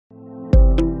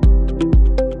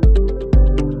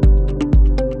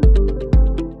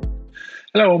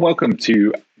Hello and welcome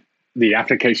to the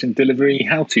Application Delivery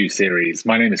How-To series.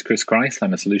 My name is Chris Christ.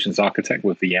 I'm a solutions architect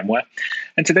with VMware.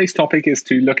 And today's topic is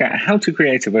to look at how to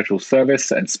create a virtual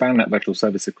service and span that virtual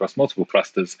service across multiple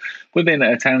clusters within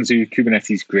a Tanzu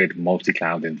Kubernetes grid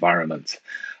multi-cloud environment.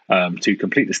 To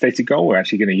complete the stated goal, we're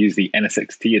actually going to use the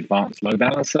NSXT Advanced Load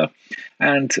Balancer,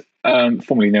 and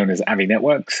formerly known as AVI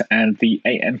Networks, and the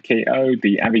AMKO,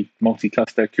 the AVI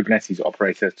Multi-Cluster Kubernetes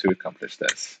Operator, to accomplish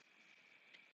this.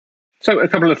 So a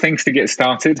couple of things to get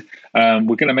started. We're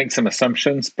going to make some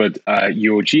assumptions, but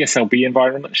your GSLB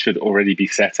environment should already be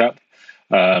set up.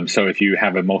 So if you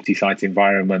have a multi-site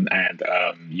environment and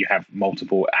you have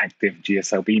multiple active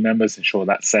GSLB members, ensure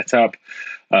that's set up.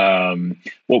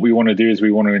 What we want to do is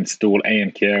we want to install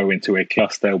AMKO into a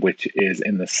cluster which is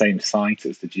in the same site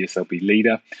as the GSLB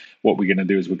leader. What we're going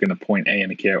to do is we're going to point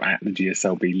AMKO at the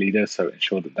GSLB leader, so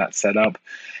ensure that that's set up.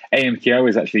 AMKO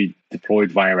is actually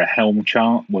deployed via a Helm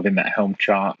chart. Within that Helm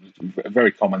chart, a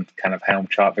very common kind of Helm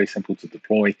chart, very simple to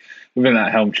deploy. Within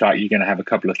that Helm chart, you're going to have a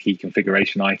couple of key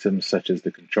configuration items, such as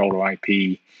the controller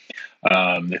IP,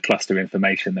 the cluster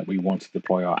information that we want to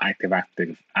deploy our active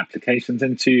applications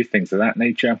into, things of that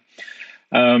nature.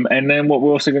 And then what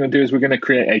we're also going to do is we're going to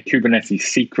create a Kubernetes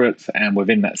secret, and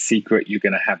within that secret, you're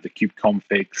going to have the kube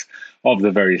configs of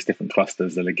the various different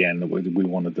clusters that, again, that we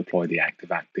want to deploy the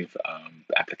active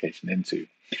application into.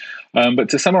 But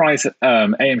to summarize,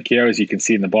 AMKO, as you can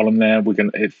see in the bottom there,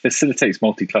 it facilitates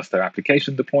multi-cluster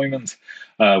application deployments.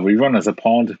 We run as a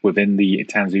pod within the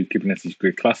Tanzu Kubernetes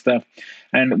grid cluster,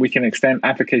 and we can extend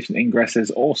application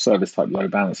ingresses or service-type load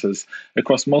balancers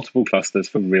across multiple clusters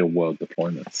for real-world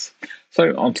deployments.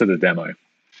 So onto the demo.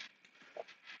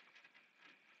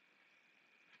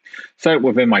 So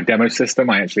within my demo system,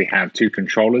 I actually have two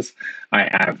controllers. I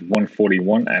have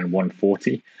 141 and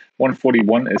 140.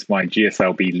 141 is my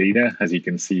GSLB leader, as you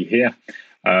can see here.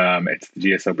 It's the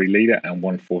GSLB leader, and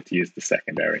 140 is the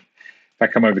secondary. If I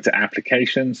come over to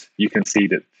applications, you can see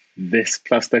that this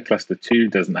cluster 2,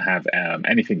 doesn't have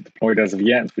anything deployed as of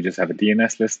yet. We just have a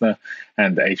DNS listener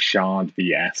and a shard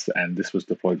VS, and this was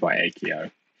deployed by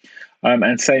AKO.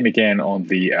 And same again on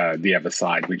the other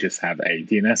side, we just have a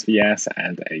DNS VS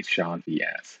and a shard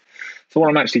VS. So what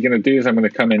I'm actually going to do is I'm going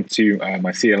to come into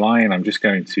my CLI, and I'm just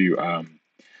going to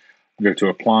go to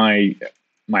apply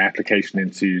my application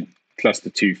into cluster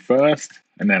 2 first,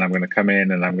 and then I'm going to come in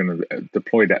and I'm going to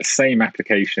deploy that same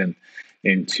application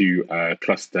into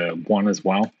cluster 1 as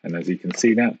well. And as you can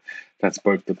see, that's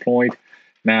both deployed.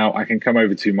 Now I can come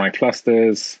over to my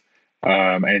clusters,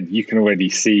 and you can already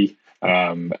see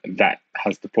that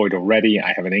has deployed already.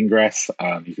 I have an Ingress.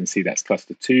 You can see that's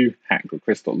cluster 2,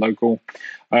 hack.chris.local.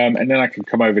 And then I can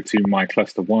come over to my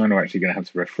cluster 1. We're actually going to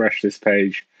have to refresh this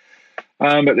page.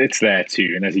 But it's there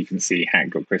too. And as you can see,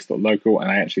 hack.chris.local.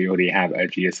 And I actually already have a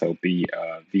GSLB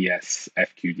VS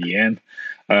FQDN.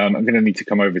 I'm going to need to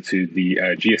come over to the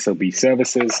GSLB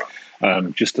services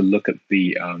just to look at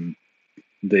the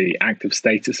active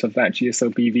status of that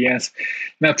GSLB VS.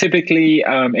 Now, typically,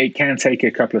 it can take a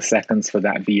couple of seconds for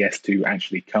that VS to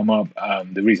actually come up.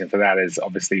 The reason for that is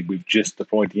obviously we've just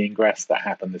deployed the Ingress. That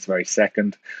happened this very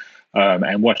second.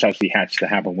 And what's actually had to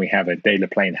happen, we have a data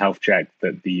plane health check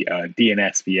that the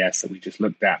DNS VS that we just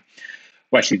looked at,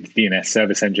 well, actually the DNS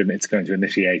service engine, it's going to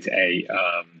initiate a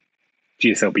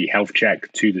GSLB health check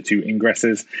to the two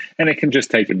ingresses, and it can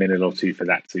just take a minute or two for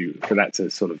that to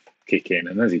sort of kick in.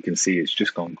 And as you can see, it's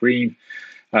just gone green.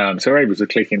 So we're able to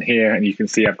click in here, and you can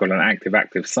see I've got an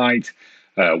active site,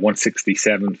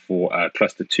 167 for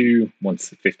cluster 2,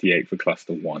 158 for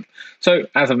cluster 1. So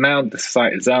as of now, the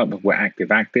site is up, we're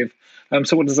active.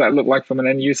 So what does that look like from an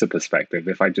end user perspective?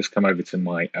 If I just come over to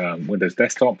my Windows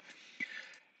desktop,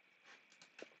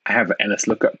 I have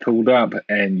NSLookup pulled up,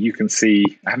 and you can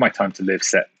see I have my time to live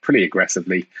set pretty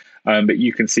aggressively. But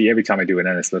you can see every time I do an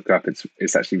NSLookup,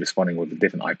 it's actually responding with a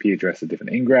different IP address, a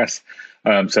different ingress.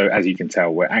 So as you can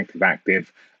tell, we're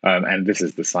active, and this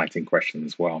is the site in question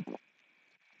as well.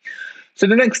 So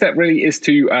the next step really is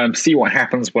to see what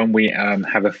happens when we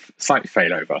have a site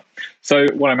failover. So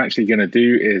what I'm actually going to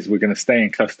do is we're going to stay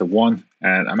in cluster 1,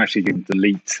 and I'm actually going to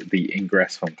delete the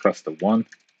ingress from cluster 1.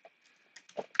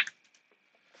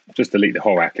 Just delete the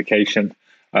whole application.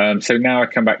 So now I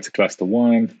come back to cluster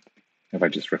 1. If I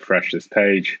just refresh this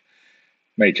page,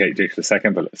 may take just a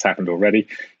second, but it's happened already.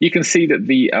 You can see that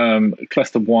the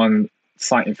cluster 1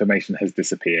 site information has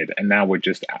disappeared, and now we're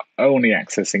just only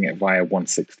accessing it via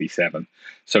 167.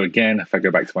 So again, if I go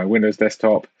back to my Windows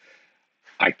desktop,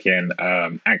 I can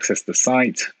access the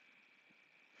site.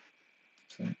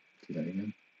 So do that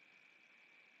again.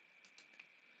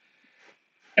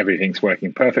 Everything's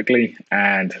working perfectly,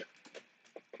 and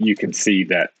you can see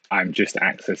that I'm just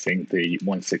accessing the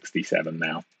 167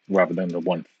 now, rather than the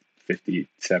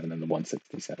 157 and the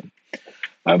 167.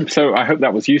 So I hope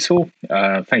that was useful.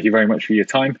 Thank you very much for your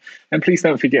time. And please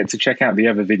don't forget to check out the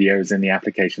other videos in the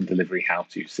application delivery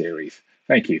how-to series.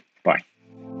 Thank you. Bye.